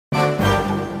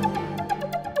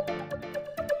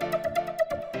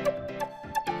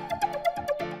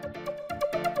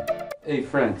Hey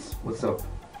friends, what's up?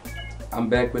 I'm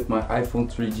back with my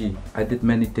iPhone 3G. I did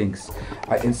many things.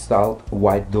 I installed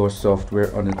white door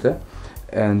software on it,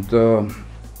 and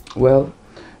well,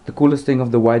 the coolest thing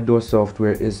of the white door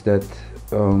software is that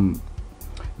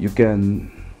you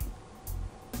can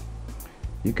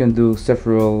do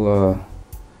several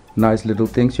nice little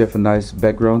things. You have a nice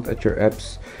background at your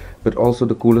apps, but also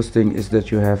the coolest thing is that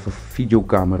you have a video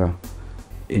camera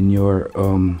in your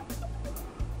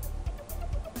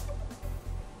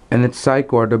and it's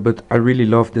sidequarter, but I really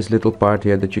love this little part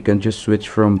here that you can just switch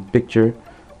from picture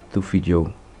to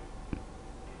video,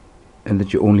 and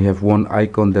that you only have one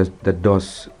icon that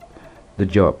does the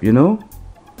job, you know,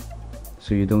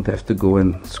 so you don't have to go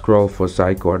and scroll for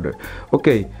sidequarter.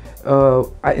 Okay,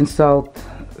 I installed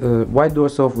white door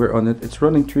software on it. It's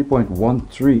running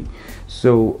 3.13,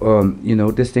 so you know,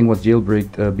 this thing was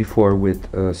jailbreaked before with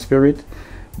Spirit,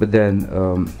 but then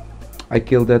I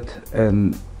killed it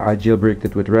and I jailbreaked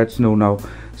it with Red Snow now,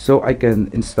 so I can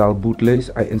install Bootlace.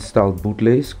 I installed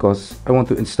Bootlace because I want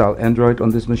to install Android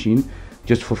on this machine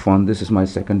just for fun. This is my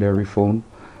secondary phone,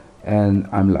 and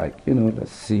I'm like, you know,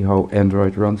 let's see how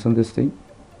Android runs on this thing.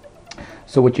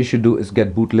 So what you should do is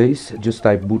get Bootlace. Just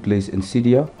type Bootlace in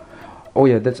Cydia. Oh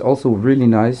yeah, that's also really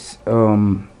nice.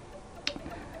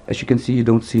 As you can see, you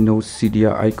don't see no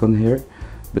Cydia icon here,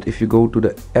 but if you go to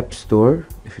the App Store,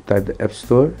 if you type the App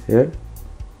Store here,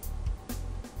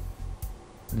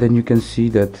 then you can see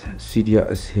that Cydia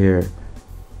is here.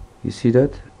 You see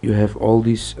that? You have all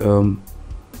these,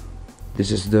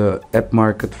 this is the app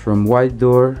market from White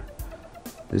Door,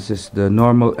 this is the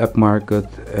normal app market,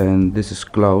 and this is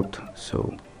cloud,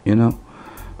 so you know.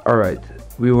 Alright,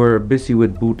 we were busy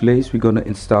with Bootlace. We're gonna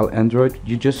install Android.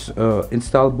 You just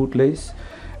install Bootlace,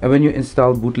 and when you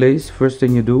install Bootlace, first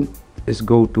thing you do is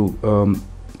go to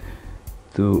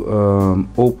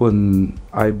open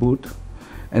iBoot,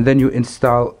 and then you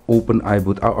install open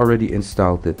iBoot. I already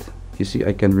installed it. You see,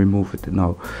 I can remove it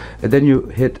now, and then you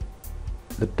hit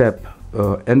the tab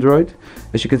Android.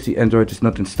 As you can see, Android is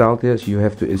not installed here, so you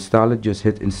have to install it. Just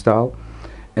hit install,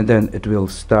 and then it will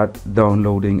start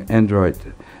downloading Android.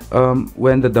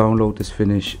 When the download is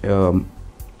finished,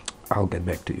 I'll get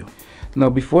back to you. Now,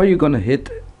 before you're gonna hit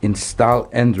install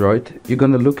Android, you're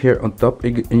gonna look here on top,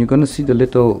 and you're gonna see the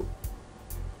little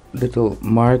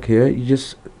mark here. You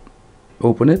just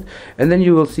open it, and then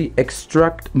you will see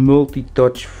extract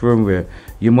multi-touch firmware.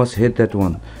 You must hit that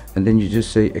one, and then you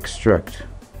just say extract,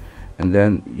 and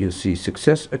then you see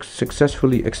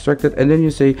successfully extracted, and then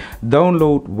you say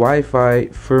download Wi-Fi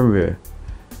firmware,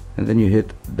 and then you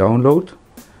hit download.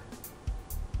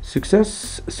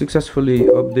 Successfully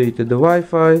updated the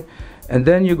Wi-Fi, and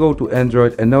then you go to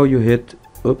Android, and now you hit,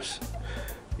 oops,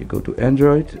 you go to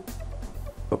Android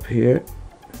up here,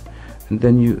 and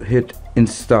then you hit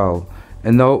install,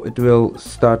 and now it will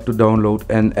start to download,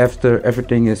 and after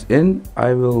everything is in,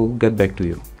 I will get back to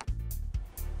you.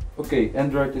 Okay,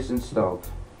 Android is installed.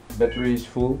 Battery is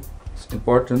full. It's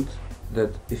important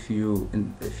that if you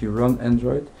run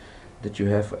Android, that you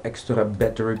have extra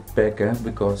battery pack,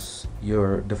 because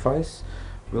your device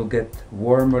will get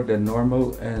warmer than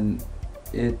normal, and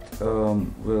it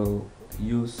will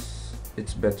use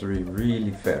its battery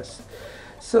really fast.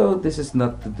 So this is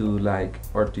not to do like,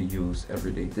 or to use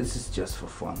every day. This is just for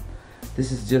fun.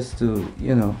 This is just to,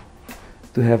 you know,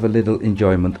 to have a little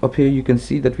enjoyment. Up here you can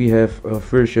see that we have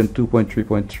version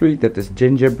 2.3.3, that is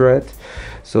Gingerbread.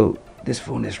 So this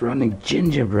phone is running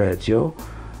Gingerbread, yo.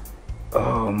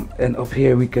 And up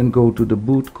here we can go to the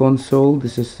boot console.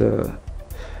 This is the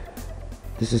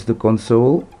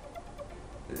console.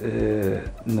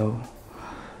 No,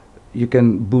 you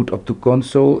can boot up to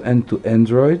console and to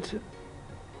Android,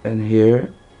 and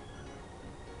here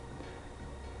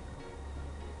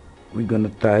we're gonna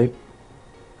type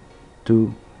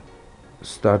to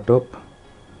start up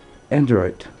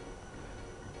Android.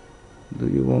 Do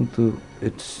you want to?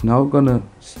 It's now gonna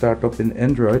start up in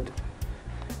Android,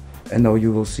 and now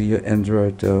you will see your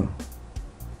Android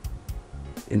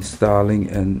installing,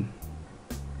 and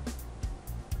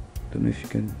don't know if you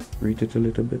can read it a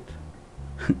little bit.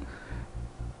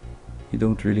 You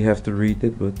don't really have to read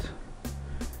it, but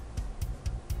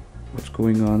what's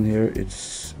going on here?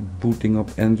 It's booting up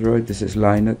Android. This is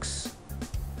Linux.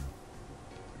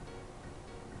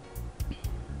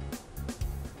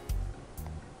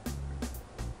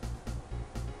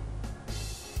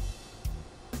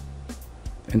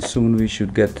 And soon we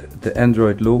should get the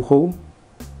Android logo,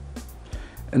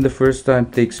 and the first time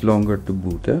takes longer to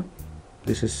boot.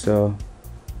 This is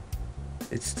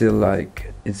it's still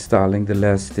like installing the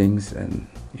last things, and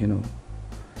you know,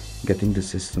 getting the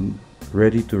system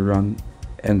ready to run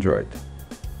Android.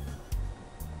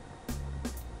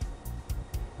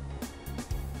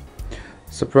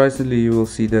 Surprisingly, you will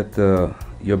see that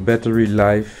your battery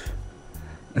life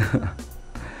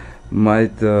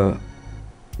might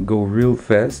go real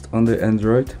fast on the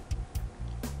Android.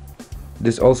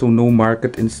 There's also no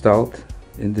market installed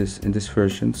in this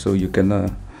version, so you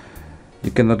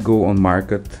cannot go on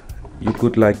market. You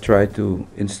could like try to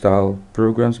install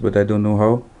programs, but I don't know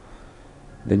how.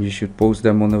 Then you should post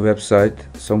them on a website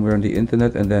somewhere on the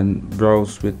internet and then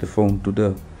browse with the phone to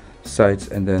the sites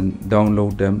and then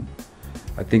download them.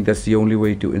 I think that's the only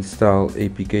way to install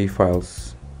APK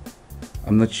files.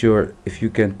 I'm not sure if you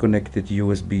can connect it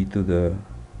USB to the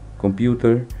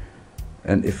computer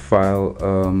and if file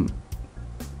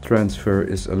transfer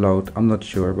is allowed. I'm not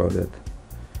sure about that.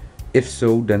 If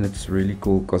so, then it's really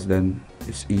cool, because then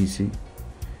it's easy.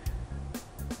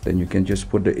 Then you can just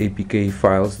put the APK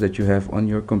files that you have on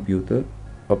your computer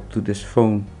up to this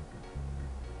phone.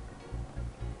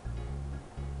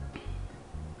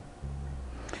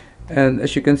 And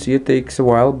as you can see, it takes a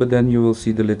while, but then you will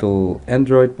see the little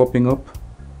Android popping up.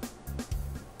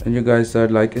 And you guys are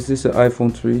like, is this an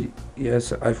iPhone 3?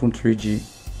 Yes, iPhone 3G.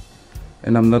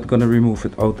 And I'm not gonna remove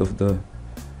it out of the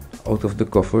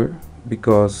cover,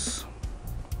 because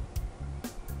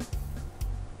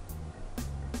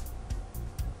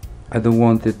I don't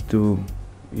want it to,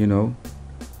 you know,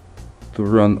 to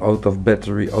run out of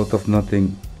battery out of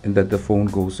nothing and that the phone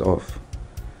goes off,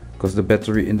 because the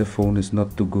battery in the phone is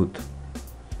not too good.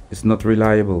 It's not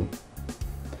reliable.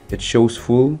 It shows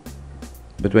full,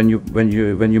 but when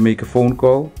you make a phone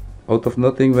call out of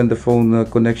nothing, when the phone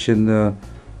connection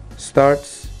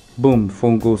starts, boom,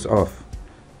 phone goes off,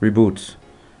 reboots,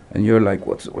 and you're like,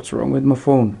 what's wrong with my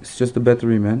phone? It's just the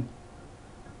battery, man.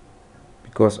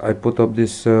 Because I put up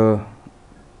this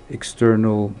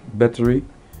external battery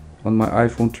on my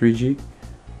iPhone 3G,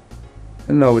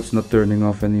 and now it's not turning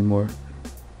off anymore.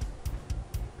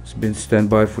 It's been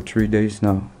standby for 3 days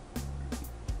now.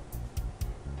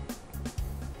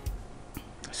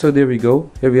 So there we go.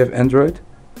 Here we have Android,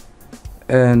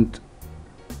 and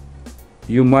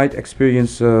you might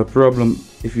experience a problem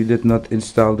if you did not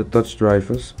install the touch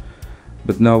drivers,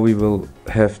 but now we will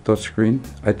have touchscreen,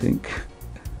 I think.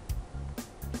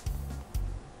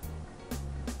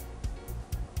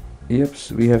 Yep,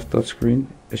 we have touchscreen,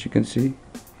 as you can see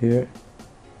here.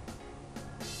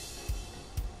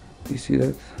 You see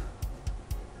that?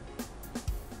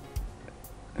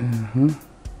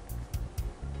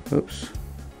 Oops.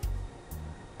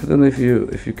 I don't know if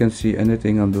you can see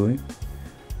anything I'm doing.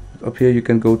 Up here you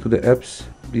can go to the apps.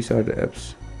 These are the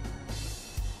apps.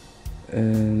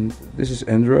 And this is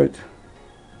Android.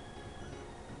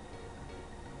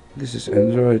 This is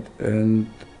Android, and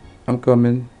I'm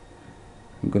gonna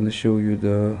show you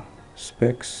the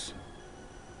specs.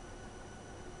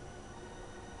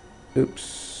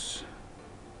 Oops.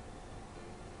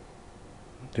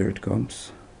 There it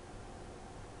comes.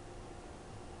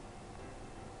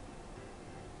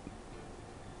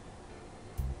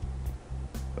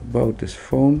 About this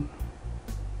phone,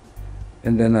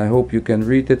 and then I hope you can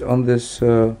read it on this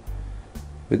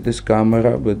with this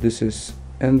camera, but this is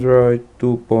Android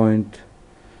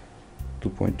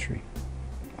 2.3.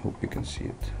 Hope you can see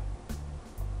it.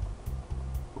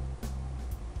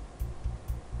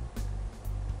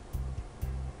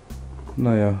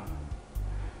 Nou ja,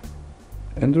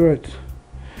 Android.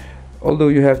 Although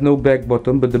you have no back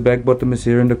button, but the back button is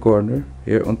here in the corner,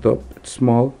 here on top. It's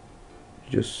small.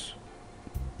 Just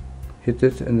hit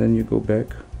it and then you go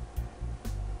back.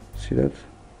 See that?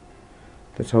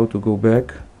 That's how to go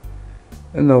back.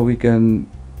 And now we can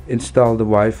install the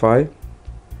Wi-Fi.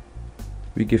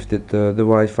 We gifted the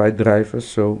Wi-Fi drivers,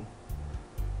 so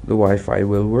the Wi-Fi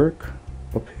will work.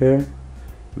 Up here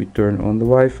we turn on the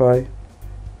Wi-Fi.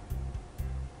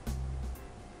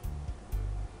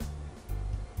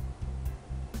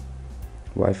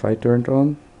 Wi-Fi turned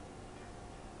on,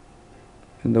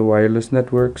 and the wireless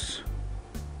networks.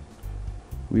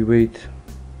 We wait.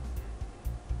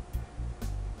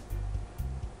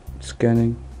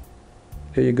 Scanning.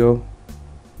 There you go.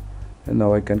 And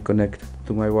now I can connect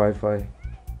to my Wi-Fi.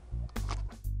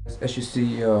 As you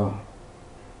see,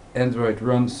 Android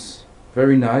runs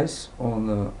very nice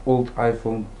on old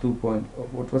iPhone 2.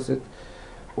 What was it?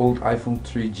 Old iPhone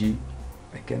 3G.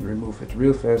 I can remove it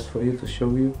real fast for you to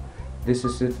show you. This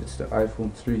is it. It's the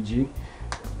iPhone 3G.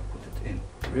 Put it in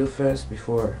real fast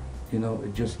before, you know,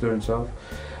 it just turns off.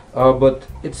 But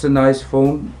it's a nice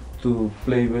phone to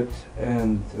play with,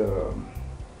 and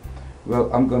well,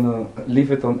 I'm gonna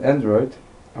leave it on Android.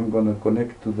 I'm gonna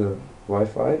connect to the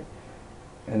Wi-Fi,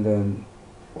 and then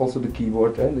also the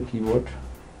keyboard. The keyboard.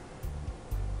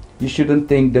 You shouldn't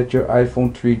think that your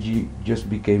iPhone 3G just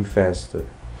became faster.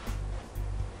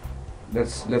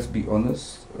 let's be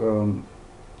honest,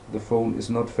 the phone is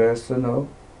not faster now.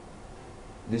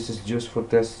 This is just for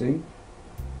testing.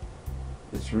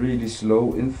 It's really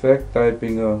slow. In fact,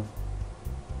 typing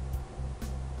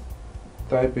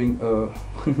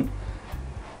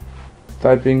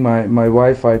my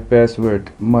Wi-Fi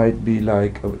password might be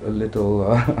like a little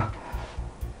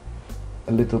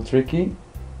a little tricky.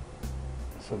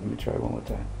 So let me try one more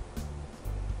time.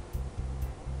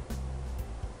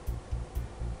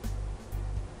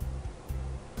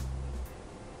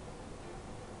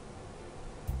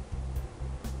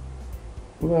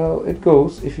 Well, it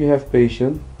goes if you have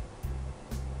patience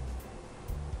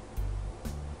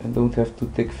and don't have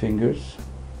too thick fingers.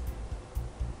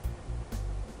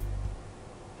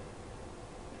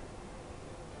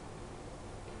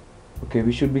 Okay,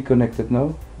 we should be connected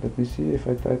now. Let me see if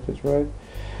I typed it right.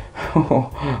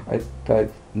 I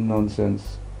typed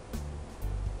nonsense.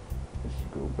 Let's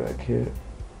go back here.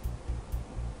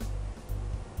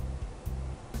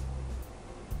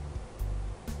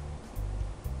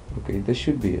 Okay, this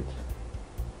should be it.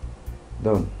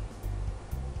 Done.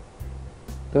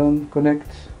 Done.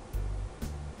 Connect.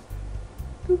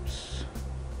 Oops.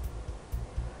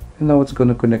 And now it's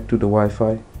gonna connect to the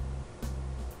Wi-Fi.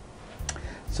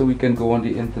 So we can go on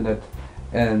the internet,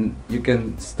 and you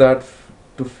can start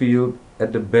to feel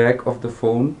at the back of the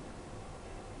phone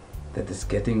that it's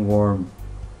getting warm.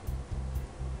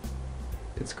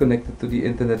 It's connected to the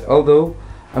internet, although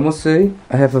I must say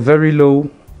I have a very low,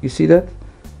 you see that?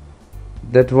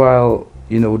 That while,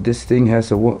 you know, this thing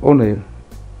has a, oh no,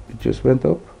 it just went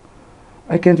up.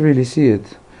 I can't really see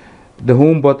it. The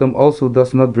home button also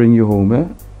does not bring you home, eh?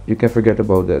 You can forget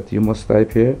about that. You must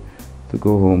type here to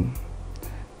go home.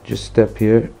 Just tap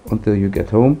here until you get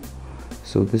home.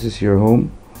 So this is your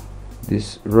home.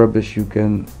 This rubbish you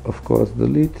can of course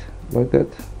delete like that,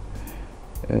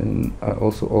 and I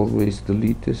also always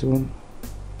delete this one.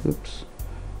 Oops.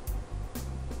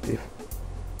 If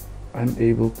I'm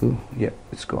able to, yeah,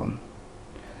 it's gone.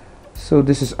 So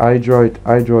this is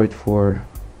iDroid for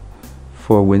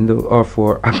Windows, or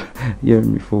for yeah,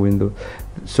 for Windows.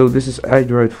 So this is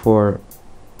iDroid for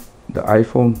the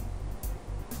iPhone.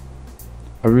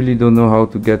 I really don't know how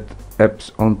to get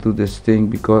apps onto this thing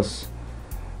because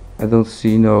I don't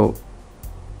see no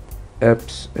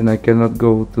apps, and I cannot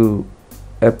go to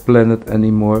App Planet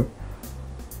anymore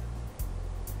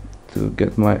to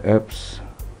get my apps.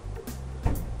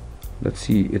 Let's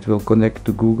see, it will connect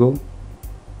to Google.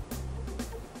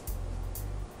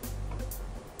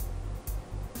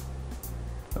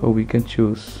 Oh, we can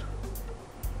choose.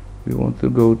 We want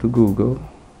to go to Google.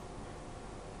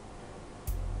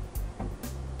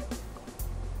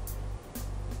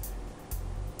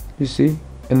 You see,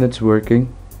 and it's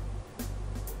working.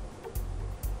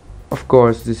 Of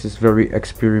course, this is very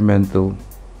experimental,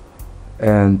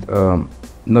 and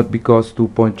not because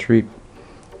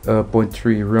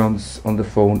 2.3.3 runs on the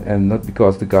phone, and not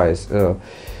because the guys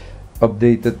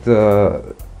updated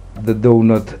the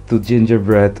donut to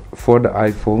gingerbread for the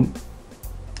iPhone.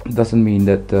 Doesn't mean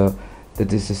that that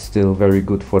this is still very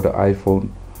good for the iPhone.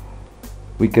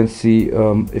 We can see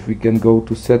if we can go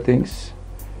to settings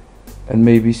and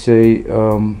maybe say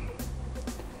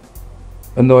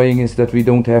annoying is that we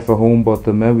don't have a home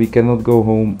button, and we cannot go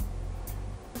home.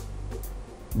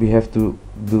 We have to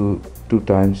do 2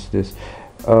 times this.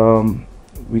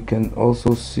 We can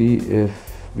also see if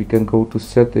we can go to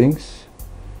settings.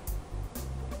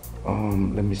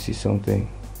 Let me see something.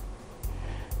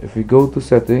 If we go to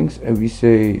settings and we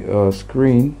say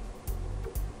screen,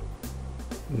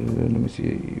 let me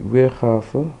see,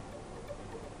 weergave,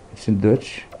 it's in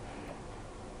Dutch,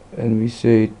 and we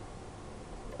say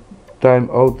time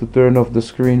out to turn off the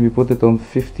screen, we put it on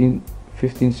 15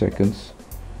 seconds.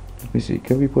 Let me see,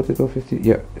 can we put it on 15?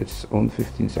 Yeah, it's on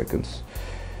 15 seconds.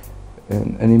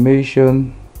 And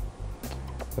animation,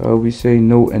 we say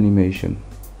no animation.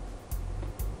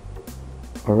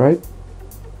 Alright,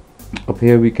 up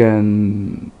here we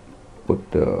can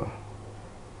put the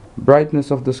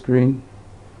brightness of the screen.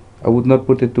 I would not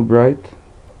put it too bright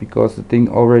because the thing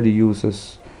already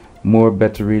uses more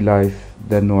battery life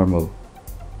than normal,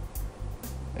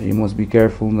 and you must be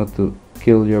careful not to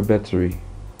kill your battery.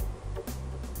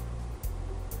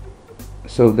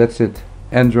 So that's it,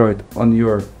 Android on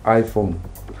your iPhone.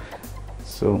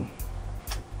 So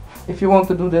if you want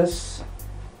to do this,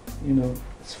 you know,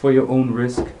 it's for your own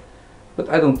risk, but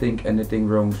I don't think anything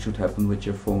wrong should happen with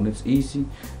your phone. It's easy.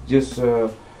 Just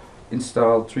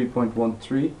install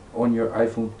 3.13 on your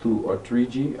iPhone 2 or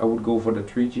 3G. I would go for the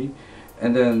 3G,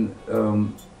 and then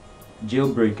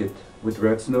jailbreak it with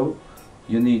Red Snow.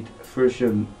 You need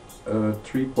version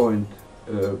 3.1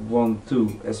 1,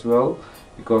 2 as well,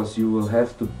 because you will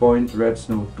have to point Red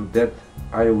Snow to that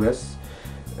iOS,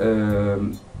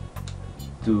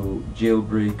 to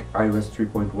jailbreak iOS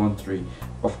 3.13.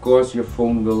 Of course your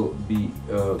phone will be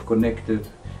connected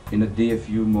in a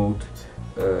DFU mode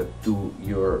to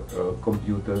your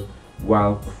computer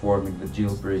while performing the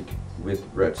jailbreak with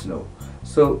Red Snow.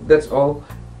 So that's all.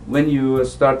 When you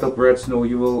start up Red Snow,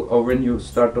 you will, or when you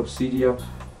start up Cydia,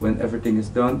 when everything is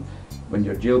done, when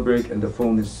your jailbreak and the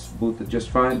phone is booted just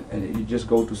fine, and you just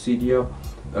go to Cydia,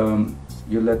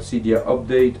 you let Cydia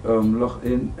update, log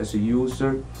in as a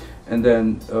user, and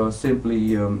then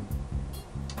simply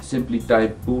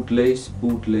type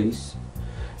bootlace,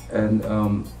 and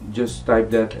just type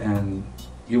that and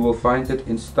you will find it,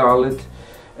 install it,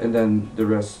 and then the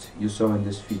rest you saw in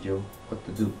this video what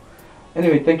to do.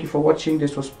 Anyway, thank you for watching.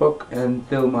 This was Puck, and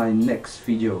till my next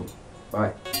video.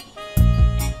 Bye.